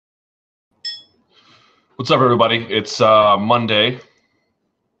What's up, everybody? It's Monday,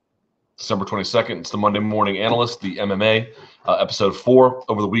 December 22nd. It's the Monday Morning Analyst, the MMA, episode 4.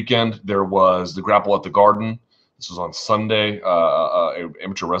 Over the weekend, there was the Grapple at the Garden. This was on Sunday, an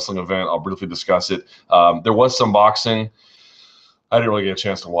amateur wrestling event. I'll briefly discuss it. There was some boxing. I didn't really get a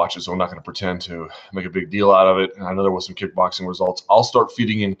chance to watch it, so I'm not going to pretend to make a big deal out of it. I know there was some kickboxing results. I'll start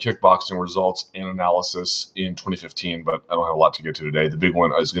feeding in kickboxing results and analysis in 2015, but I don't have a lot to get to today. The big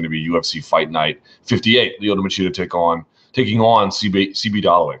one is going to be UFC Fight Night 58. Lyoto Machida taking on CB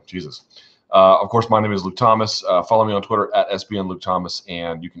Dollaway. Jesus. Of course, my name is Luke Thomas. Follow me on Twitter at SBNLukeThomas,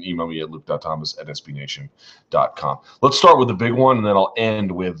 and you can email me at luke.thomas@sbnation.com. Let's start with the big one, and then I'll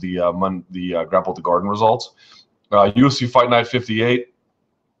end with the Grapple at the Garden results. UFC Fight Night 58.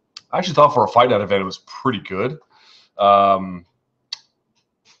 I actually thought for a Fight Night event it was pretty good. I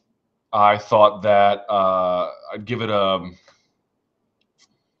thought that I'd give it a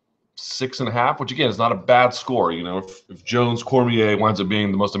 6.5, which again is not a bad score. You know, if Jones Cormier winds up being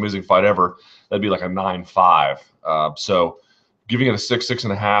the most amazing fight ever, that'd be like a 9.5. So giving it a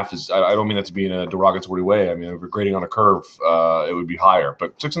 6.5 is, I don't mean that to be in a derogatory way. I mean, if we're grading on a curve, it would be higher,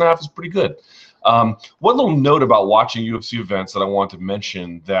 but 6.5 is pretty good. One little note about watching UFC events that I want to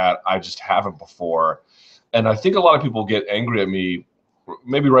mention that I just haven't before, and I think a lot of people get angry at me,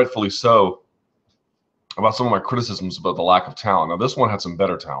 maybe rightfully so, about some of my criticisms about the lack of talent. Now, this one had some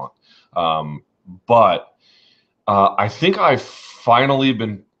better talent, but I think I've finally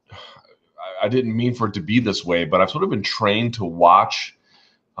been, I didn't mean for it to be this way, but I've sort of been trained to watch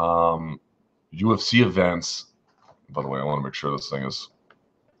UFC events. By the way, I want to make sure this thing is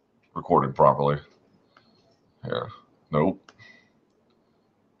recorded properly. Here. Nope.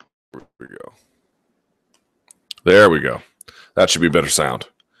 There we go. There we go. That should be better sound.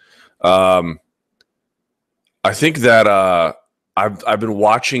 I think that I've been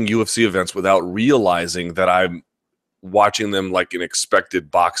watching UFC events without realizing that I'm watching them like an expected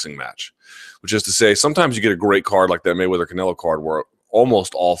boxing match, which is to say, sometimes you get a great card like that Mayweather-Canelo card where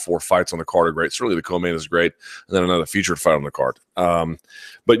almost all 4 fights on the card are great. Certainly the co-main is great, and then another featured fight on the card.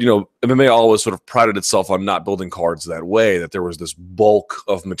 But, you know, MMA always sort of prided itself on not building cards that way, that there was this bulk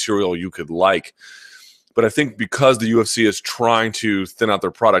of material you could like. But I think because the UFC is trying to thin out their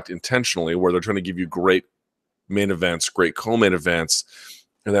product intentionally, where they're trying to give you great main events, great co-main events,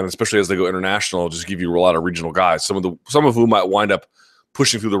 and then especially as they go international, just give you a lot of regional guys. Some of whom might wind up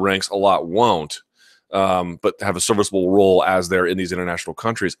pushing through the ranks, a lot won't. But have a serviceable role as they're in these international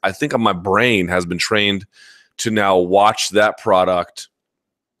countries. I think my brain has been trained to now watch that product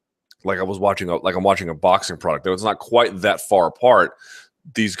like I'm watching a boxing product. Though it's not quite that far apart.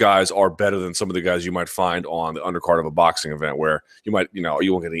 These guys are better than some of the guys you might find on the undercard of a boxing event, where you won't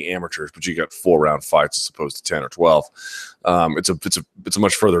get any amateurs, but you got 4-round fights as opposed to 10 or 12. It's a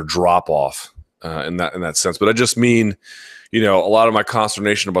much further drop off in that sense. But I just mean, you know, a lot of my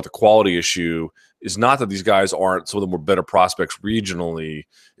consternation about the quality issue is not that these guys aren't, some of them were better prospects regionally.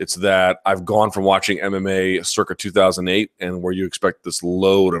 It's that I've gone from watching MMA circa 2008, and where you expect this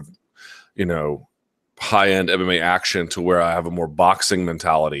load of, you know, high-end MMA action, to where I have a more boxing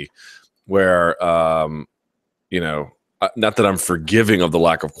mentality, where, you know, not that I'm forgiving of the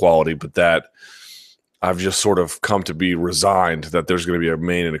lack of quality, but that I've just sort of come to be resigned that there's going to be a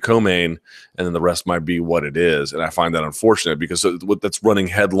main and a co-main, and then the rest might be what it is. And I find that unfortunate, because that's running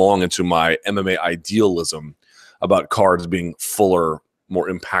headlong into my MMA idealism about cards being fuller, more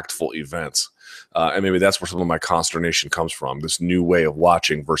impactful events. And maybe that's where some of my consternation comes from, this new way of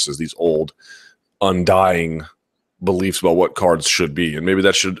watching versus these old, undying beliefs about what cards should be. And maybe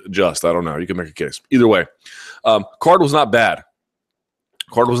that should adjust. I don't know. You can make a case. Either way, card was not bad.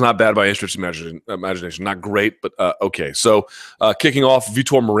 Card was not bad by any stretch of imagination. Not great, but okay. So kicking off,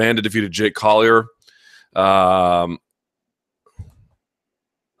 Vitor Miranda defeated Jake Collier via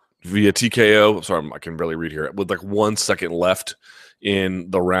TKO. Sorry, I can barely read here. With like 1 second left in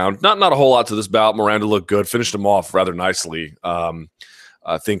the round. Not a whole lot to this bout. Miranda looked good. Finished him off rather nicely.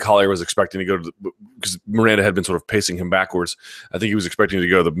 I think Collier was expecting to go to because Miranda had been sort of pacing him backwards. I think he was expecting to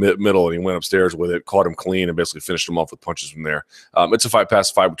go to the middle, and he went upstairs with it, caught him clean, and basically finished him off with punches from there. It's a fight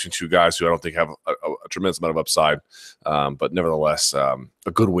between two guys who I don't think have a tremendous amount of upside, but nevertheless, a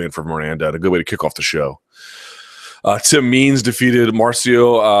good win for Miranda and a good way to kick off the show. Tim Means defeated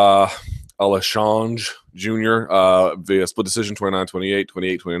Marcio Alexandre Jr. Via split decision, 29-28,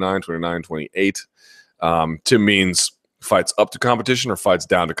 28-29, 29-28. Tim Means fights up to competition or fights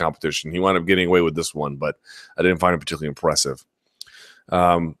down to competition. He wound up getting away with this one, but I didn't find it particularly impressive.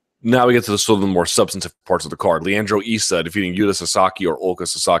 Now we get to the sort of the more substantive parts of the card. Leandro Issa defeating Yuta Sasaki or Ulka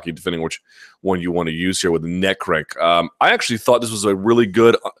Sasaki, depending which one you want to use here with the neck crank. I actually thought this was a really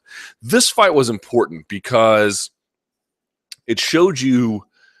good this fight was important because it showed you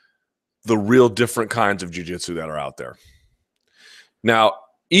the real different kinds of jiu-jitsu that are out there. Now,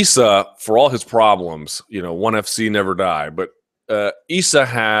 Issa, for all his problems, ONE FC never die, but Issa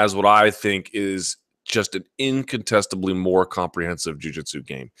has what I think is just an incontestably more comprehensive jiu-jitsu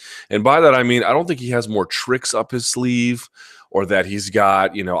game. And by that, I mean, I don't think he has more tricks up his sleeve or that he's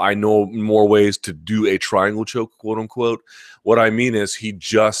got, I know more ways to do a triangle choke, quote unquote. What I mean is he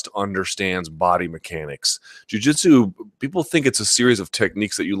just understands body mechanics. Jiu-jitsu, people think it's a series of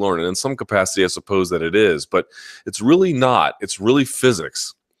techniques that you learn. And in some capacity, I suppose that it is, but it's really not. It's really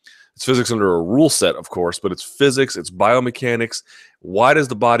physics. It's physics under a rule set, of course, but it's physics, it's biomechanics. Why does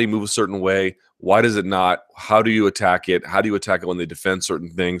the body move a certain way? Why does it not? How do you attack it? How do you attack it when they defend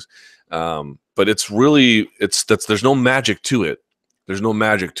certain things? But it's really, there's no magic to it. There's no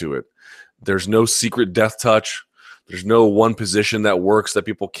magic to it. There's no secret death touch. There's no one position that works that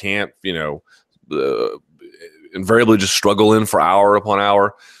people can't, invariably just struggle in for hour upon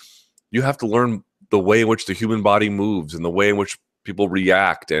hour. You have to learn the way in which the human body moves and the way in which people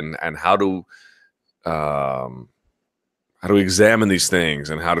react and how to examine these things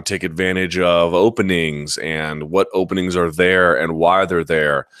and how to take advantage of openings and what openings are there and why they're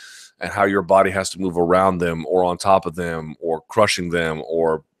there and how your body has to move around them or on top of them or crushing them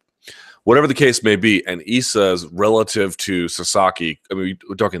or whatever the case may be. And Issa's relative to Sasaki, I mean,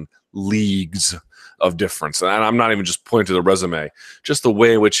 we're talking leagues of difference. And I'm not even just pointing to the resume, just the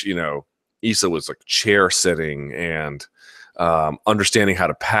way in which, Issa was like chair sitting and understanding how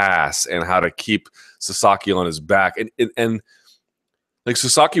to pass and how to keep Sasaki on his back. And like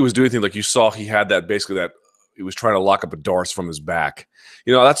Sasaki was doing things like you saw he had that basically that he was trying to lock up a Darce from his back.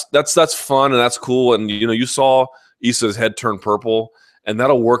 That's fun and that's cool. And, you saw Issa's head turn purple and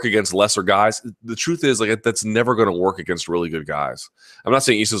that'll work against lesser guys. The truth is like that's never going to work against really good guys. I'm not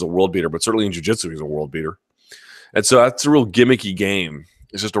saying Issa's a world beater, but certainly in jiu-jitsu he's a world beater. And so that's a real gimmicky game.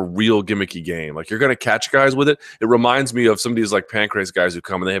 It's just a real gimmicky game. Like you're going to catch guys with it. It reminds me of some of these like pancrase guys who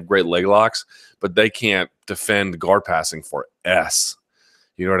come and they have great leg locks, but they can't defend guard passing for S.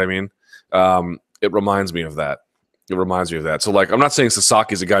 You know what I mean? It reminds me of that. It reminds me of that. So like, I'm not saying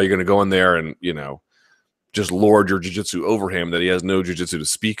Sasaki's a guy you're going to go in there and, just lord your jiu-jitsu over him, that he has no jiu-jitsu to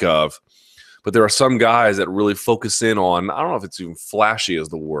speak of. But there are some guys that really focus in on, I don't know if it's even flashy is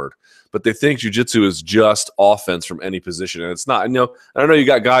the word, but they think jiu-jitsu is just offense from any position, and it's not. And, I know you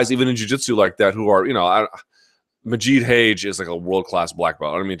got guys even in jiu-jitsu like that who are, Majid Hage is like a world-class black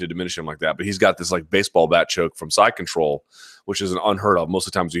belt. I don't mean to diminish him like that, but he's got this like baseball bat choke from side control, which is an unheard of. Most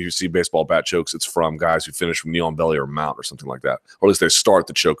of the times when you see baseball bat chokes, it's from guys who finish from knee on belly or mount or something like that. Or at least they start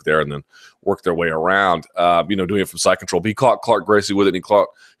the choke there and then work their way around, doing it from side control. But he caught Clark Gracie with it, and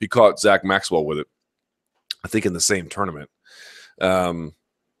he caught Zach Maxwell with it, I think in the same tournament.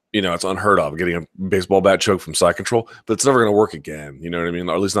 It's unheard of getting a baseball bat choke from side control, but it's never going to work again. You know what I mean?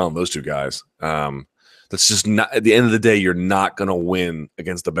 Or at least not on those two guys. That's just not, at the end of the day, you're not going to win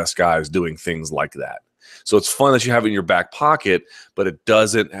against the best guys doing things like that. So it's fun that you have it in your back pocket, but it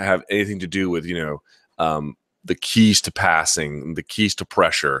doesn't have anything to do with, the keys to passing, the keys to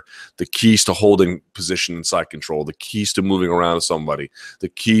pressure, the keys to holding position and side control, the keys to moving around with somebody, the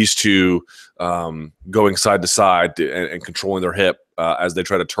keys to going side to side and controlling their hip as they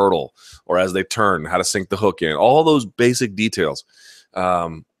try to turtle or as they turn, how to sink the hook in, all those basic details.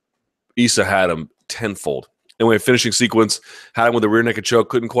 Issa had them tenfold. Anyway, finishing sequence, had him with a rear naked choke,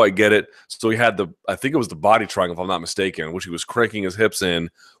 couldn't quite get it. So he had I think it was the body triangle, if I'm not mistaken, which he was cranking his hips in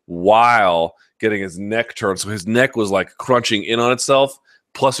while getting his neck turned. So his neck was like crunching in on itself,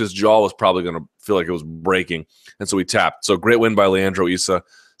 plus his jaw was probably going to feel like it was breaking. And so he tapped. So great win by Leandro Issa.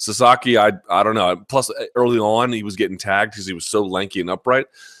 Sasaki, I don't know. Plus, early on, he was getting tagged because he was so lanky and upright.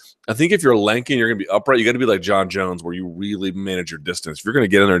 I think if you're lanky and you're going to be upright, you got to be like John Jones, where you really manage your distance. If you're going to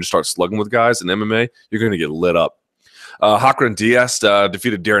get in there and just start slugging with guys in MMA, you're going to get lit up. Hakran Diaz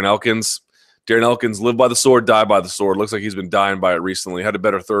defeated Darren Elkins. Darren Elkins lived by the sword, died by the sword. Looks like he's been dying by it recently. Had a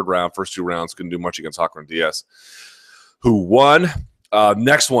better third round. First two rounds couldn't do much against Hakran Diaz, who won.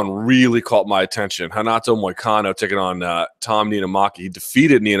 Next one really caught my attention. Hanato Moicano taking on Tom Niinamaki. He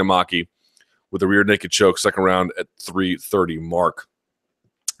defeated Niinamaki with a rear naked choke, second round at 3:30 mark.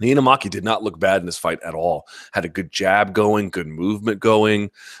 Niinamaki did not look bad in this fight at all. Had a good jab going, good movement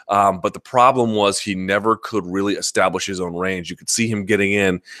going. But the problem was he never could really establish his own range. You could see him getting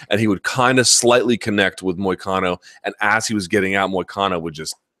in, and he would kind of slightly connect with Moicano. And as he was getting out, Moicano would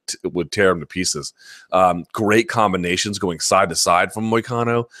just would tear him to pieces. Great combinations going side to side from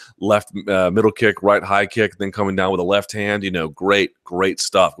Moicano. Left middle kick, right high kick, then coming down with a left hand. Great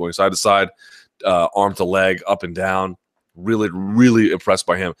stuff going side to side, arm to leg, up and down. Really, really impressed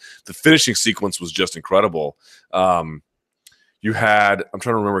by him. The finishing sequence was just incredible. You had, I'm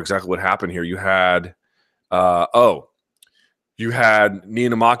trying to remember exactly what happened here. You had,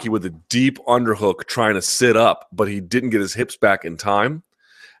 Niinamaki with a deep underhook trying to sit up, but he didn't get his hips back in time.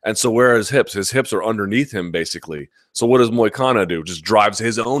 And so where are his hips? His hips are underneath him, basically. So what does Moicano do? Just drives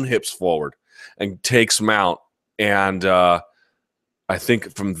his own hips forward and takes mount. And I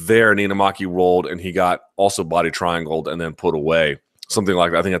think from there, Niinamaki rolled, and he got also body triangled and then put away. Something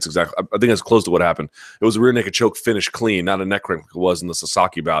like that. I think that's close to what happened. It was a rear naked choke finish clean, not a neck crank like it was in the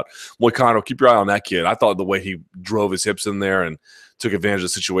Sasaki bout. Moicano, keep your eye on that kid. I thought the way he drove his hips in there and took advantage of the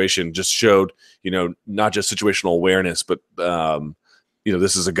situation just showed, not just situational awareness, but,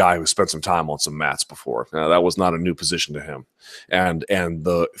 this is a guy who spent some time on some mats before. That was not a new position to him. And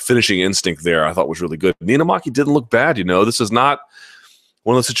the finishing instinct there I thought was really good. Niinamaki didn't look bad, This is not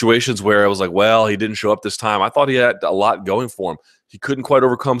one of those situations where I was like, well, he didn't show up this time. I thought he had a lot going for him. He couldn't quite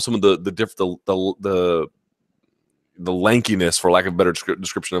overcome some of the lankiness, for lack of a better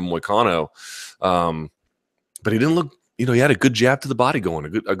description, of Moicano. But he didn't look, he had a good jab to the body going,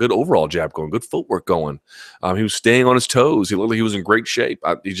 a good overall jab going, good footwork going. He was staying on his toes. He looked like he was in great shape.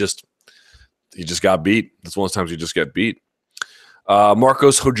 He just got beat. That's one of those times you just get beat.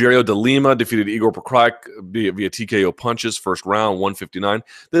 Marcos Rogerio de Lima defeated Igor Pokrajc via TKO punches, first round, 159.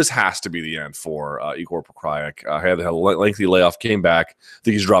 This has to be the end for Igor Pokrajc. Had a lengthy layoff, came back. I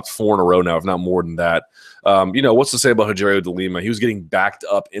think he's dropped 4 in a row now, if not more than that. What's to say about Rogerio de Lima? He was getting backed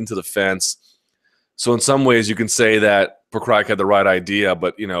up into the fence. So in some ways, you can say that Pokrajc had the right idea,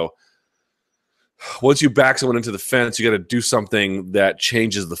 but, once you back someone into the fence, you got to do something that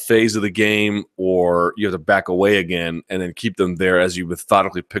changes the phase of the game, or you have to back away again and then keep them there as you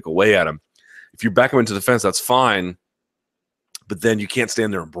methodically pick away at them. If you back them into the fence, that's fine, but then you can't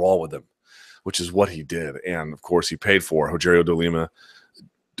stand there and brawl with them, which is what he did. And, of course, he paid for it. Rogerio de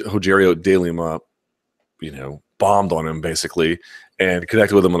Lima, bombed on him, basically, and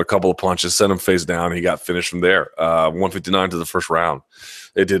connected with him on a couple of punches, sent him face down. He got finished from there, 159 to the first round.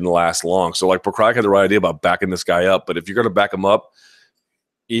 It didn't last long. So, Pokrajc had the right idea about backing this guy up, but if you're going to back him up,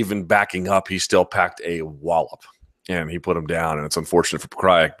 even backing up, he still packed a wallop, and he put him down, and it's unfortunate for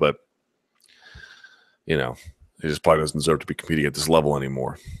Pokrajc, but, he just probably doesn't deserve to be competing at this level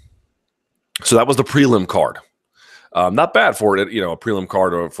anymore. So that was the prelim card. Not bad for it, a prelim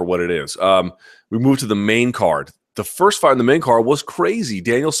card for what it is. We moved to the main card. The first fight in the main card was crazy.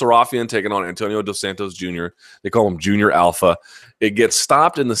 Daniel Sarafian taking on Antonio Dos Santos Jr. They call him Junior Alpha. It gets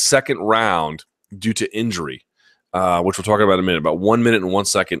stopped in the second round due to injury, which we'll talk about in a minute, about 1 minute and 1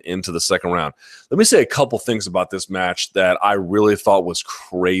 second into the second round. Let me say a couple things about this match that I really thought was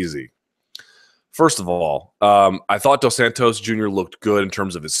crazy. First of all, I thought Dos Santos Jr. looked good in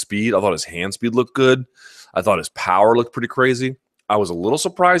terms of his speed. I thought his hand speed looked good. I thought his power looked pretty crazy. I was a little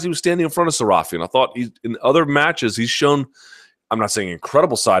surprised he was standing in front of Sarafian. I thought in other matches he's shown, I'm not saying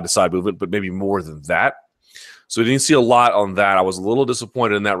incredible side-to-side movement, but maybe more than that. So we didn't see a lot on that. I was a little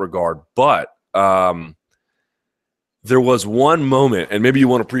disappointed in that regard. But there was one moment, and maybe you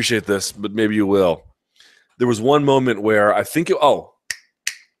won't appreciate this, but maybe you will. There was one moment where I think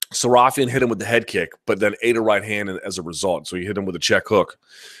Sarafian hit him with the head kick, but then ate a right hand as a result. So he hit him with a check hook,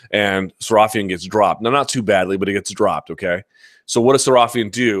 and Sarafian gets dropped. Now, not too badly, but he gets dropped, okay? So what does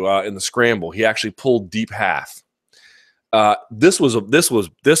Sarafian do in the scramble? He actually pulled deep half. This was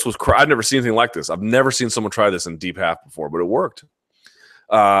I've never seen anything like this. I've never seen someone try this in deep half before, but it worked.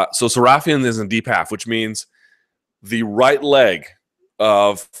 So Sarafian is in deep half, which means the right leg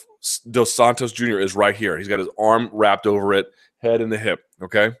of Dos Santos Jr. is right here. He's got his arm wrapped over it, head in the hip,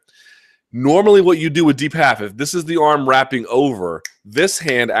 okay? Normally what you do with deep half, if this is the arm wrapping over, this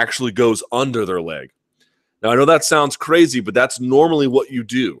hand actually goes under their leg. Now, I know that sounds crazy, but that's normally what you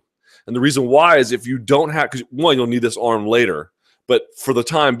do. And the reason why is if you don't have, because one, you'll need this arm later, but for the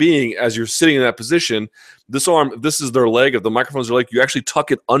time being, as you're sitting in that position, this arm, if this is their leg, if the microphone's their leg, you actually tuck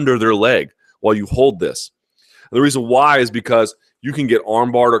it under their leg while you hold this. And the reason why is because you can get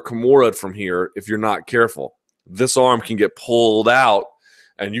armbarred or kimura'd from here if you're not careful. This arm can get pulled out,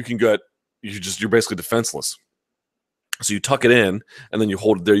 and you're basically defenseless. So you tuck it in, and then you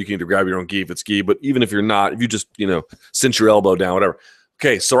hold it there. You can either grab your own gi if it's gi, but even if you're not, if you just, cinch your elbow down, whatever.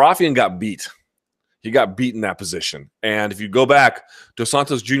 Okay, Sarafian got beat. He got beat in that position. And if you go back, Dos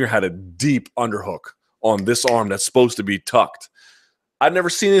Santos Jr. had a deep underhook on this arm that's supposed to be tucked. I've never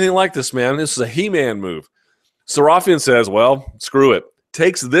seen anything like this, man. This is a He-Man move. Sarafian says, well, screw it.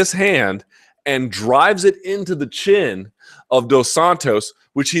 takes this hand and drives it into the chin of Dos Santos,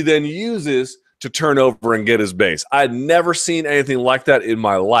 which he then uses to turn over and get his base. I'd never seen anything like that in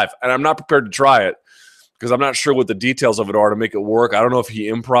my life, and I'm not prepared to try it because I'm not sure what the details of it are to make it work. I don't know if he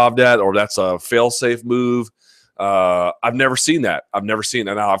improv that or that's a fail-safe move. I've never seen that. I've never seen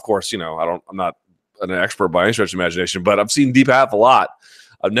that. Now, of course, I'm not an expert by any stretch of imagination, but I've seen deep half a lot.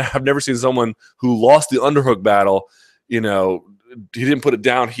 I've never seen someone who lost the underhook battle. He didn't put it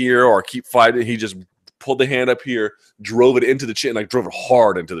down here or keep fighting. He just pulled the hand up here, drove it into the chin, like drove it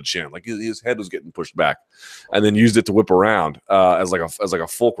hard into the chin, like his head was getting pushed back, and then used it to whip around as like a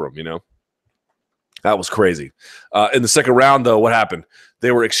fulcrum. That was crazy. In the second round, though, what happened?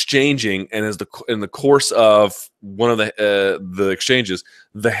 They were exchanging, and in the course of one of the exchanges,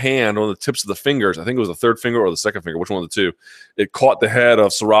 the hand on the tips of the fingers, I think it was the third finger or the second finger, which one of the two, it caught the head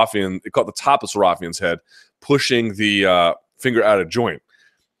of Sarafian. It caught the top of Sarafian's head, pushing the finger out of joint.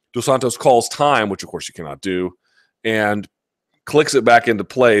 Dos Santos calls time, which of course you cannot do, and clicks it back into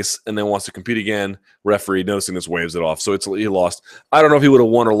place, and then wants to compete again. Referee, noticing this, waves it off. So he lost. I don't know if he would have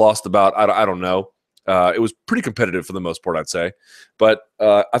won or lost the bout. I don't know. It was pretty competitive for the most part, I'd say. But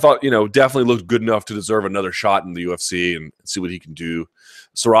I thought, definitely looked good enough to deserve another shot in the UFC and see what he can do.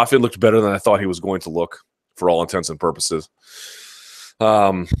 Sarafian looked better than I thought he was going to look for all intents and purposes.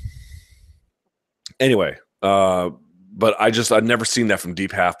 Anyway, but I'd never seen that from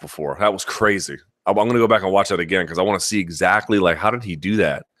deep half before. That was crazy. I'm going to go back and watch that again because I want to see exactly how did he do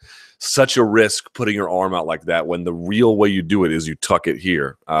that? Such a risk putting your arm out like that when the real way you do it is you tuck it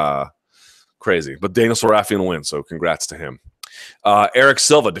here. Crazy. But Daniel Sarafian wins, so congrats to him. Eric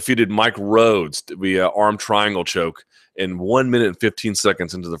Silva defeated Mike Rhodes via arm triangle choke in 1 minute and 15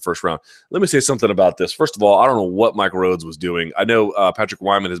 seconds into the first round. Let me say something about this. First of all, I don't know what Mike Rhodes was doing. I know Patrick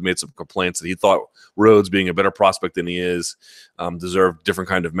Wyman has made some complaints that he thought Rhodes, being a better prospect than he is, deserved different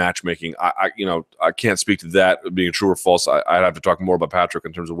kind of matchmaking. I can't speak to that being true or false. I'd have to talk more about Patrick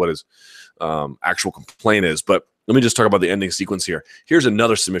in terms of what his actual complaint is. But let me just talk about the ending sequence here. Here's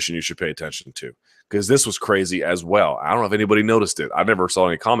another submission you should pay attention to because this was crazy as well. I don't know if anybody noticed it. I never saw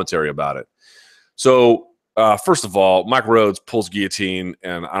any commentary about it. So, first of all, Mike Rhodes pulls guillotine,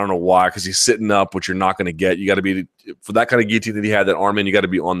 and I don't know why, because he's sitting up, which you're not going to get. You got to be, for that kind of guillotine that he had that arm in, you got to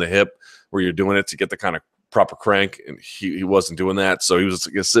be on the hip where you're doing it to get the kind of proper crank, and he wasn't doing that, so he was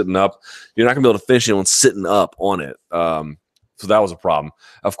just sitting up. You're not going to be able to finish anyone sitting up on it. So that was a problem.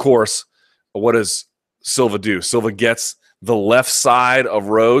 Of course, what does Silva do? Silva gets the left side of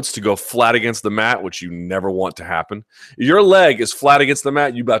Rhodes to go flat against the mat, which you never want to happen. Your leg is flat against the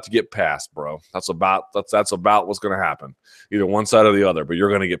mat, you about to get passed, bro. That's about what's going to happen. Either one side or the other, but you're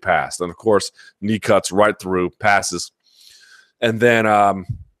going to get passed. And of course, knee cuts right through, passes. And then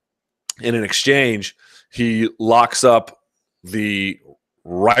in an exchange, he locks up the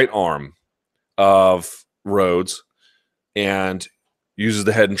right arm of Rhodes and uses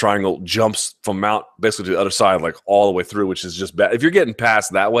the head and triangle, jumps from mount basically to the other side, like all the way through, which is just bad. If you're getting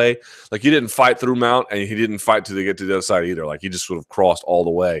past that way, like he didn't fight through mount and he didn't fight to get to the other side either. Like he just sort of crossed all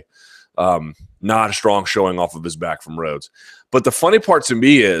the way. Not a strong showing off of his back from Rhodes. But the funny part to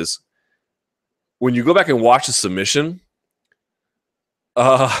me is when you go back and watch the submission,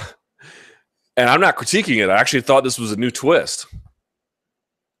 and I'm not critiquing it. I actually thought this was a new twist.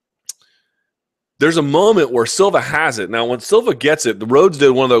 There's a moment where Silva has it. Now, when Silva gets it, the Rhodes did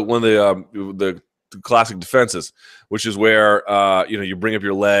one of the classic defenses, which is where you bring up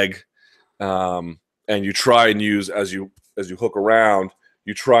your leg and you try and use as you hook around,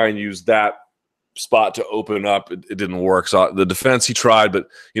 you try and use that spot to open up. It didn't work. So the defense he tried, but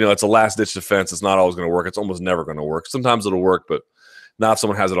it's a last ditch defense. It's not always going to work. It's almost never going to work. Sometimes it'll work, but not if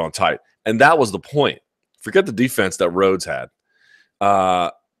someone has it on tight. And that was the point. Forget the defense that Rhodes had.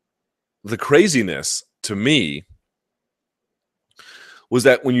 The craziness to me was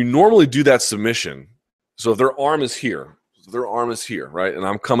that when you normally do that submission, so if their arm is here, right, and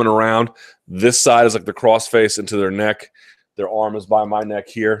I'm coming around, this side is like the cross face into their neck. Their arm is by my neck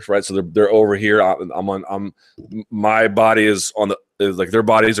here, right? So they're over here. My body is on like their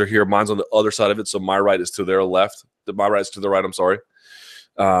bodies are here. Mine's on the other side of it. So my right is to their left. My right is to the right. I'm sorry.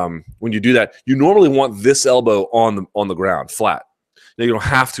 When you do that, you normally want this elbow on the ground, flat. Now, you don't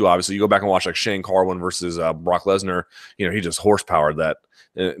have to, obviously. You go back and watch like Shane Carwin versus Brock Lesnar. He just horsepowered that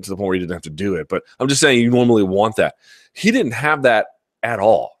to the point where he didn't have to do it. But I'm just saying you normally want that. He didn't have that at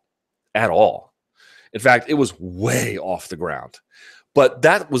all. At all. In fact, it was way off the ground. But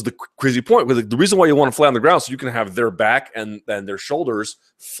that was the crazy point. Because the reason why you want to flat on the ground is so you can have their back and their shoulders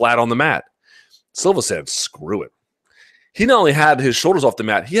flat on the mat. Silva said, screw it. He not only had his shoulders off the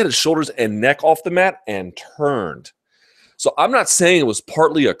mat, he had his shoulders and neck off the mat and turned. So I'm not saying it was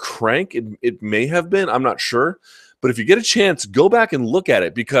partly a crank. It may have been. I'm not sure. But if you get a chance, go back and look at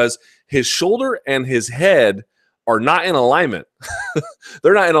it, because his shoulder and his head are not in alignment.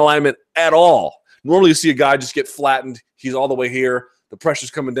 They're not in alignment at all. Normally you see a guy just get flattened. He's all the way here. The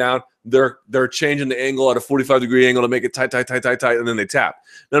pressure's coming down. They're changing the angle at a 45-degree angle to make it tight, and then they tap.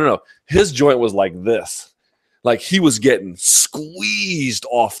 No. His joint was like this. Like he was getting squeezed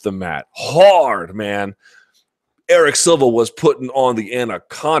off the mat hard, man. Eric Silva was putting on the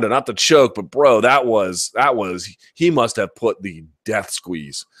anaconda, not the choke, but bro, that was he must have put the death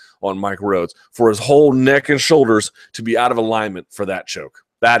squeeze on Mike Rhodes for his whole neck and shoulders to be out of alignment for that choke.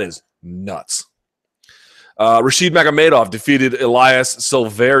 That is nuts. Rashid Magomedov defeated Elias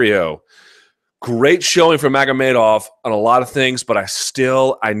Silverio. Great showing from Magomedov on a lot of things, but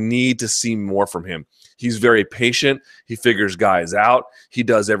I need to see more from him. He's very patient. He figures guys out. He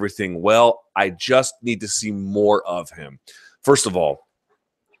does everything well. I just need to see more of him. First of all,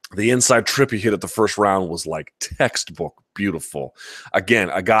 the inside trip he hit at the first round was like textbook beautiful. Again,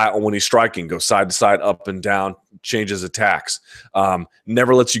 a guy, when he's striking, goes side to side, up and down, changes attacks.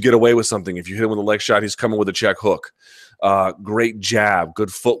 Never lets you get away with something. If you hit him with a leg shot, he's coming with a check hook. Great jab,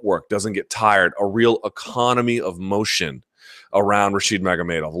 good footwork, doesn't get tired. A real economy of motion around Rashid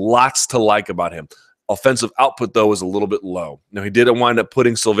Magomedov. Lots to like about him. Offensive output, though, is a little bit low. Now, he did wind up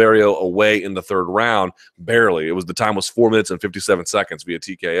putting Silverio away in the third round, barely. The time was 4 minutes and 57 seconds via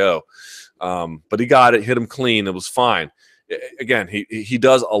TKO. But he got it, hit him clean. It was fine. Again, he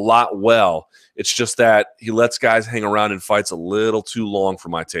does a lot well. It's just that he lets guys hang around in fights a little too long for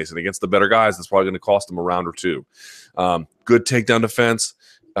my taste. And against the better guys, that's probably going to cost him a round or two. Good takedown defense.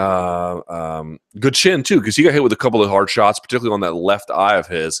 Good chin too, because he got hit with a couple of hard shots, particularly on that left eye of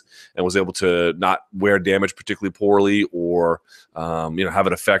his, and was able to not wear damage particularly poorly, or have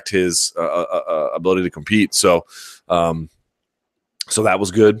it affect his ability to compete. So that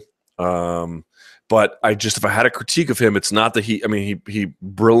was good. But if I had a critique of him, it's not that he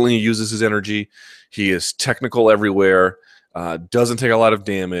brilliantly uses his energy. He is technical everywhere. Doesn't take a lot of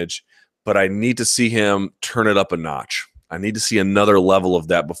damage, but I need to see him turn it up a notch. I need to see another level of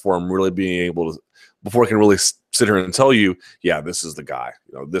that before I'm really before I can really sit here and tell you, yeah, this is the guy.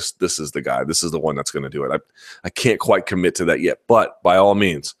 This is the guy. This is the one that's going to do it. I can't quite commit to that yet, but by all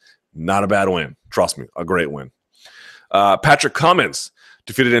means, not a bad win. Trust me, a great win. Patrick Cummins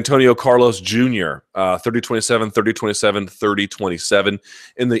defeated Antonio Carlos Jr. 30-27, 30-27, 30-27.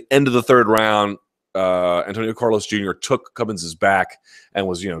 In the end of the third round, Antonio Carlos Jr. took Cummins' back and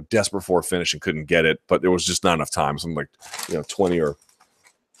was, desperate for a finish and couldn't get it, but there was just not enough time. Something like, 20 or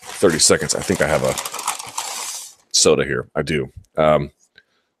 30 seconds. I think I have a soda here. I do.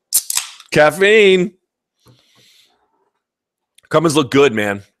 Caffeine. Cummins looked good,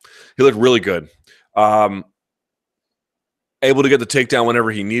 man. He looked really good. Able to get the takedown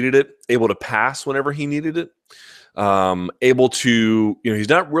whenever he needed it. Able to pass whenever he needed it. Able to, he's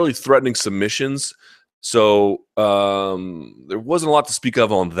not really threatening submissions. So there wasn't a lot to speak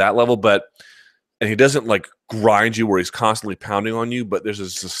of on that level, and he doesn't grind you where he's constantly pounding on you, but there's a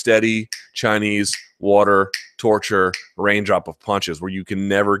steady Chinese water torture raindrop of punches where you can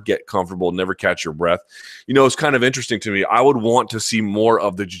never get comfortable, never catch your breath. It's kind of interesting to me. I would want to see more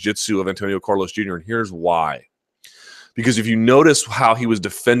of the jiu-jitsu of Antonio Carlos Jr., and here's why. Because if you notice how he was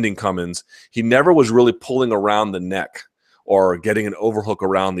defending Cummins, he never was really pulling around the neck or getting an overhook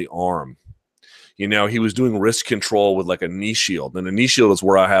around the arm. He was doing wrist control with a knee shield. And a knee shield is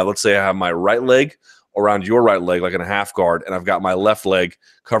where let's say I have my right leg around your right leg, like in a half guard, and I've got my left leg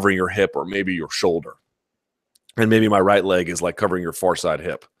covering your hip or maybe your shoulder. And maybe my right leg is covering your far side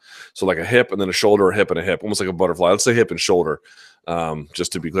hip. So a hip and then a shoulder, a hip and a hip, almost like a butterfly. Let's say hip and shoulder,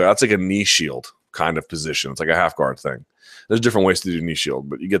 just to be clear. That's like a knee shield kind of position. It's like a half guard thing. There's different ways to do knee shield,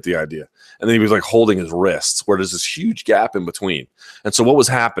 but you get the idea. And then he was holding his wrists where there's this huge gap in between. And so what was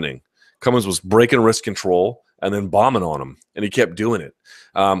happening? Cummins was breaking wrist control and then bombing on him, and he kept doing it.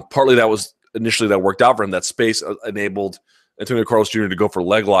 Partly that was initially that worked out for him. That space enabled Antonio Carlos Jr. to go for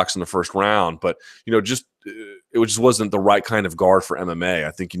leg locks in the first round, but it just wasn't the right kind of guard for MMA.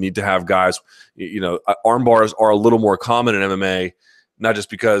 I think you need to have guys. Arm bars are a little more common in MMA, not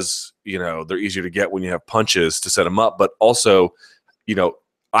just because they're easier to get when you have punches to set them up, but also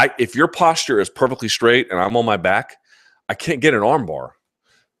if your posture is perfectly straight and I'm on my back, I can't get an arm bar.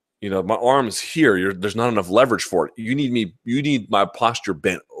 My arm is here. There's not enough leverage for it. You need my posture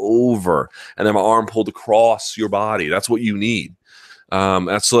bent over and then my arm pulled across your body. That's what you need.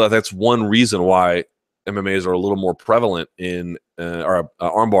 That's one reason why MMAs are a little more prevalent in, or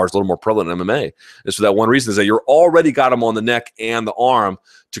arm bars a little more prevalent in MMA. Is for that one reason, is that you're already got them on the neck and the arm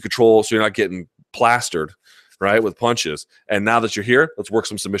to control, so you're not getting plastered right, with punches. And now that you're here, let's work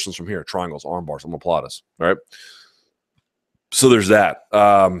some submissions from here. Triangles, arm bars, omoplatas, right? So there's that.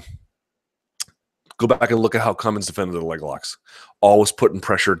 Go back and look at how Cummins defended the leg locks. Always putting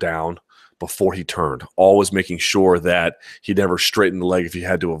pressure down before he turned. Always making sure that he never straightened the leg if he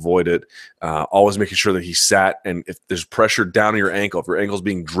had to avoid it. Always making sure that he sat, and if there's pressure down on your ankle, if your ankle's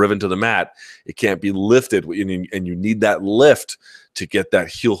being driven to the mat, it can't be lifted, and you need that lift to get that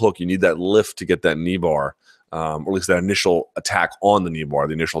heel hook. You need that lift to get that knee bar, or at least that initial attack on the knee bar,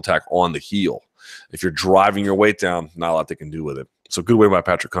 the initial attack on the heel. If you're driving your weight down, not a lot they can do with it. So good win by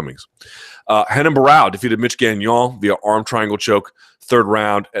Patrick Cummins. Renan Barão defeated Mitch Gagnon via arm triangle choke, third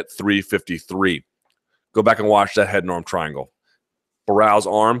round at 3:53. Go back and watch that head and arm triangle. Barão's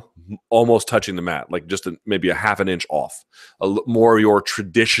arm almost touching the mat, like just maybe a half an inch off. More of your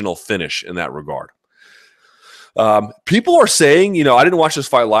traditional finish in that regard. People are saying, I didn't watch this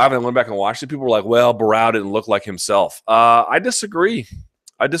fight live, and I went back and watched it. People were like, well, Barão didn't look like himself. I disagree.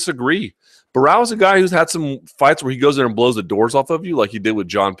 Barão is a guy who's had some fights where he goes there and blows the doors off of you, like he did with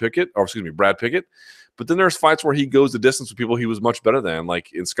Brad Pickett. But then there's fights where he goes the distance with people he was much better than,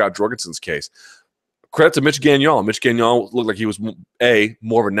 like in Scott Jorgensen's case. Credit to Mitch Gagnon. Mitch Gagnon looked like he was, A,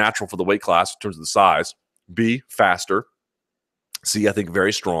 more of a natural for the weight class in terms of the size. B, faster. C, I think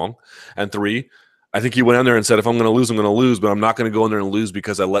very strong. And 3, I think he went in there and said, if I'm going to lose, I'm going to lose, but I'm not going to go in there and lose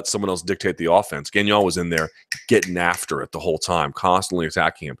because I let someone else dictate the offense. Gagnon was in there getting after it the whole time, constantly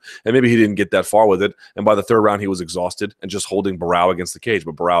attacking him. And maybe he didn't get that far with it. And by the third round, he was exhausted and just holding Barão against the cage.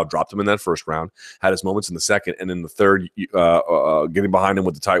 But Barão dropped him in that first round, had his moments in the second, and in the third, getting behind him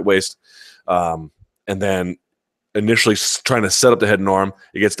with the tight waist. And then initially trying to set up the head and arm,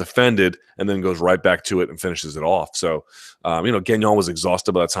 it gets defended, and then goes right back to it and finishes it off. So, Gagnon was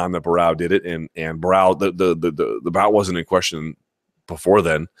exhausted by the time that Barão did it, and Barão, the bout wasn't in question before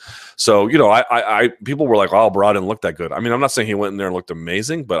then. So, people were like, "Oh, Barão didn't look that good." I mean, I'm not saying he went in there and looked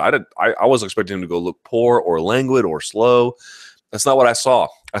amazing, but I was expecting him to go look poor or languid or slow. That's not what I saw.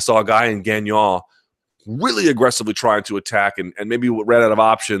 I saw a guy in Gagnon really aggressively trying to attack and maybe ran out of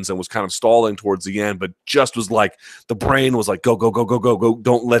options and was kind of stalling towards the end, but just was like, the brain was like, go, go, go, go, go, go.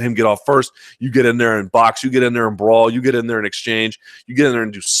 Don't let him get off first. You get in there and box. You get in there and brawl. You get in there and exchange. You get in there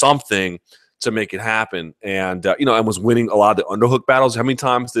and do something to make it happen. And, and was winning a lot of the underhook battles. How many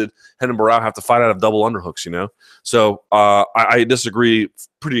times did Renan Barão have to fight out of double underhooks, So I disagree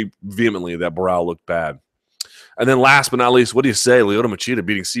pretty vehemently that Barão looked bad. And then last but not least, what do you say? Lyoto Machida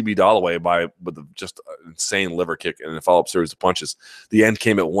beating CB Dollaway with just an insane liver kick and a follow-up series of punches. The end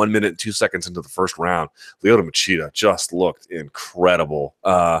came at 1 minute and 2 seconds into the first round. Lyoto Machida just looked incredible.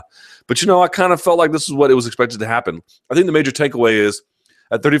 But, I kind of felt like this is what it was expected to happen. I think the major takeaway is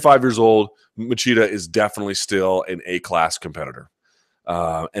at 35 years old, Machida is definitely still an A-class competitor.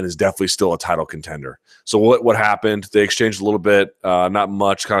 And is definitely still a title contender. So what happened? They exchanged a little bit, not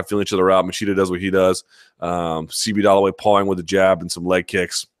much, kind of feeling each other out. Machida does what he does. CB Dollaway pawing with a jab and some leg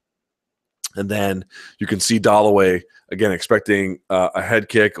kicks. And then you can see Dollaway, again, expecting a head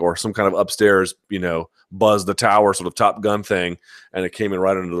kick or some kind of upstairs, buzz the tower sort of Top Gun thing, and it came in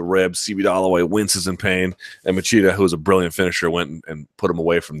right under the ribs. CB Dollaway winces in pain, and Machida, who was a brilliant finisher, went and put him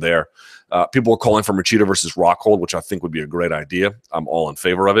away from there. People were calling for Machida versus Rockhold, which I think would be a great idea. I'm all in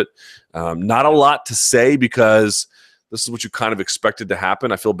favor of it. Not a lot to say because this is what you kind of expected to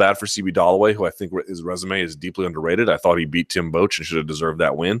happen. I feel bad for CB Dollaway, who I think his resume is deeply underrated. I thought he beat Tim Boetsch and should have deserved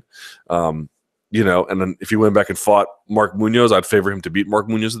that win. And then if he went back and fought Mark Munoz, I'd favor him to beat Mark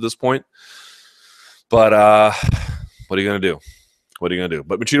Munoz at this point. But what are you going to do?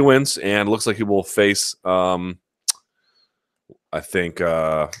 But Machida wins, and it looks like he will face, I think,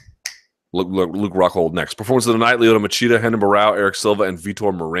 Luke Rockhold next. Performance of the night: Lyoto Machida, Renan Barão, Eric Silva, and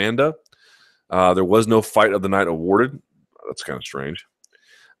Vitor Miranda. There was no fight of the night awarded. That's kind of strange.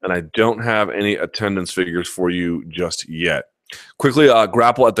 And I don't have any attendance figures for you just yet. Quickly,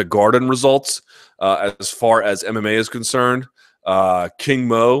 Grapple at the Garden results. As far as MMA is concerned, King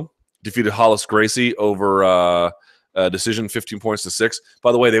Mo defeated Hollis Gracie over decision 15 points to 6.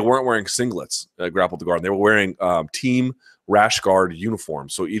 By the way, they weren't wearing singlets at Grapple at the Garden. They were wearing team rash guard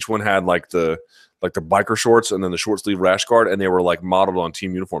uniforms. So each one had like the biker shorts and then the short sleeve rash guard, and they were like modeled on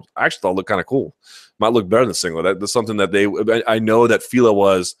team uniforms. I actually thought it looked kind of cool. Might look better than singlet. That's something that I know that Fila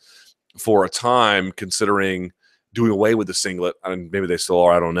was for a time considering doing away with the singlet. I mean, maybe they still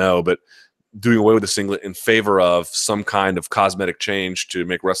are, I don't know, but doing away with the singlet in favor of some kind of cosmetic change to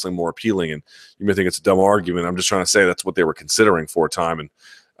make wrestling more appealing. And you may think it's a dumb argument. I'm just trying to say that's what they were considering for a time. And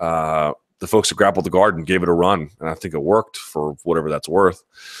the folks at Grapple the Garden gave it a run, and I think it worked for whatever that's worth.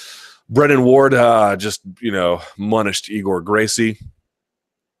 Brendan Ward just, munished Igor Gracie.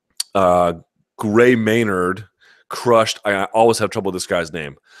 Gray Maynard crushed. I always have trouble with this guy's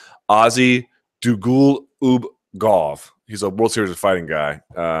name. Ozzy Dugulubgov. He's a World Series of Fighting guy,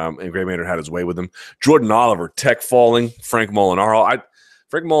 and Gray Maynard had his way with him. Jordan Oliver, tech falling. Frank Molinaro.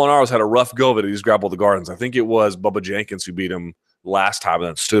 Frank Molinaro's had a rough go of it. He's grappled the Gardens. I think it was Bubba Jenkins who beat him last time and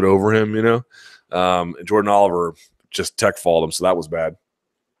then stood over him, you know. And Jordan Oliver just tech falled him, so that was bad.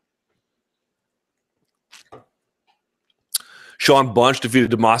 Sean Bunch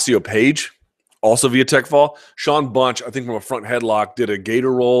defeated Damasio Page, also via tech fall. Sean Bunch, I think from a front headlock, did a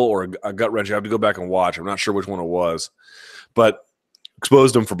gator roll or a gut wrench. I have to go back and watch. I'm not sure which one it was, but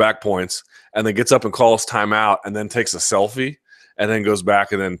exposed him for back points and then gets up and calls timeout and then takes a selfie and then goes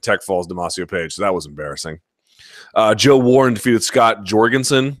back and then tech falls Damasio Page. So that was embarrassing. Joe Warren defeated Scott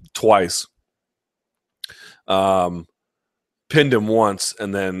Jorgensen twice. Pinned him once,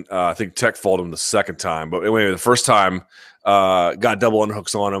 and then I think tech falled him the second time. But anyway, the first time got double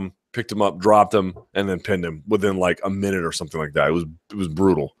underhooks on him, picked him up, dropped him, and then pinned him within like a minute or something like that. It was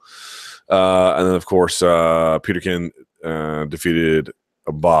brutal. And then, of course, Peterkin defeated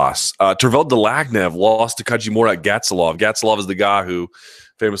a boss. Tervel Dlagnev lost to Kajimura Gatsalov. Gatsalov is the guy who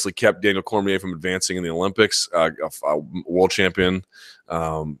famously kept Daniel Cormier from advancing in the Olympics, a world champion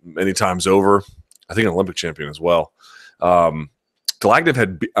many times over. I think an Olympic champion as well.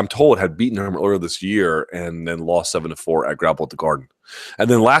 Dlagnev I'm told, had beaten him earlier this year and then lost 7-4 at Grapple at the Garden. And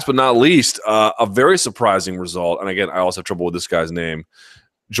then last but not least, a very surprising result. And again, I also have trouble with this guy's name.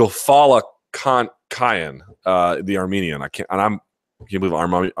 Jofala Kayan, the Armenian. I can't believe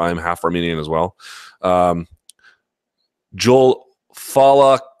I'm half Armenian as well.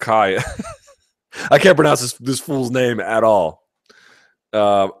 Jofala Kayan. I can't pronounce this fool's name at all.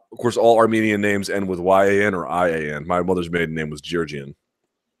 Of course, all Armenian names end with Y-A-N or I-A-N. My mother's maiden name was Georgian.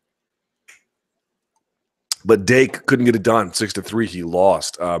 But Dake couldn't get it done. 6-3, he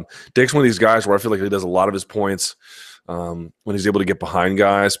lost. Dake's one of these guys where I feel like he does a lot of his points when he's able to get behind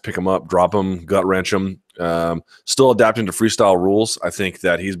guys, pick them up, drop them, gut wrench them. Still adapting to freestyle rules. I think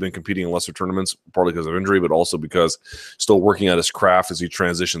that he's been competing in lesser tournaments, partly because of injury, but also because still working at his craft as he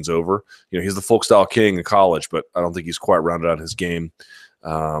transitions over. You know, he's the folk style king in college, but I don't think he's quite rounded out his game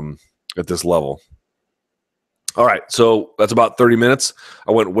at this level. All right, so that's about 30 minutes.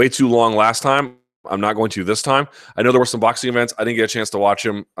 I went way too long last time. I'm not going to this time. I know there were some boxing events. I didn't get a chance to watch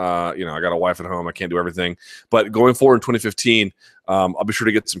them. I got a wife at home. I can't do everything. But going forward in 2015, I'll be sure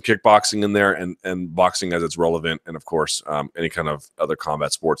to get some kickboxing in there and boxing as it's relevant. And, of course, any kind of other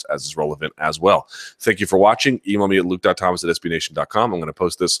combat sports as is relevant as well. Thank you for watching. Email me at luke.thomas@sbnation.com. I'm going to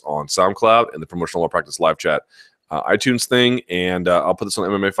post this on SoundCloud and the Promotional Law Practice live chat iTunes thing. And I'll put this on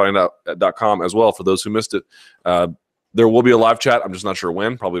MMAfighting.com as well for those who missed it. There will be a live chat. I'm just not sure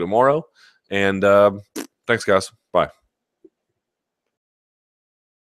when, probably tomorrow. And thanks, guys. Bye.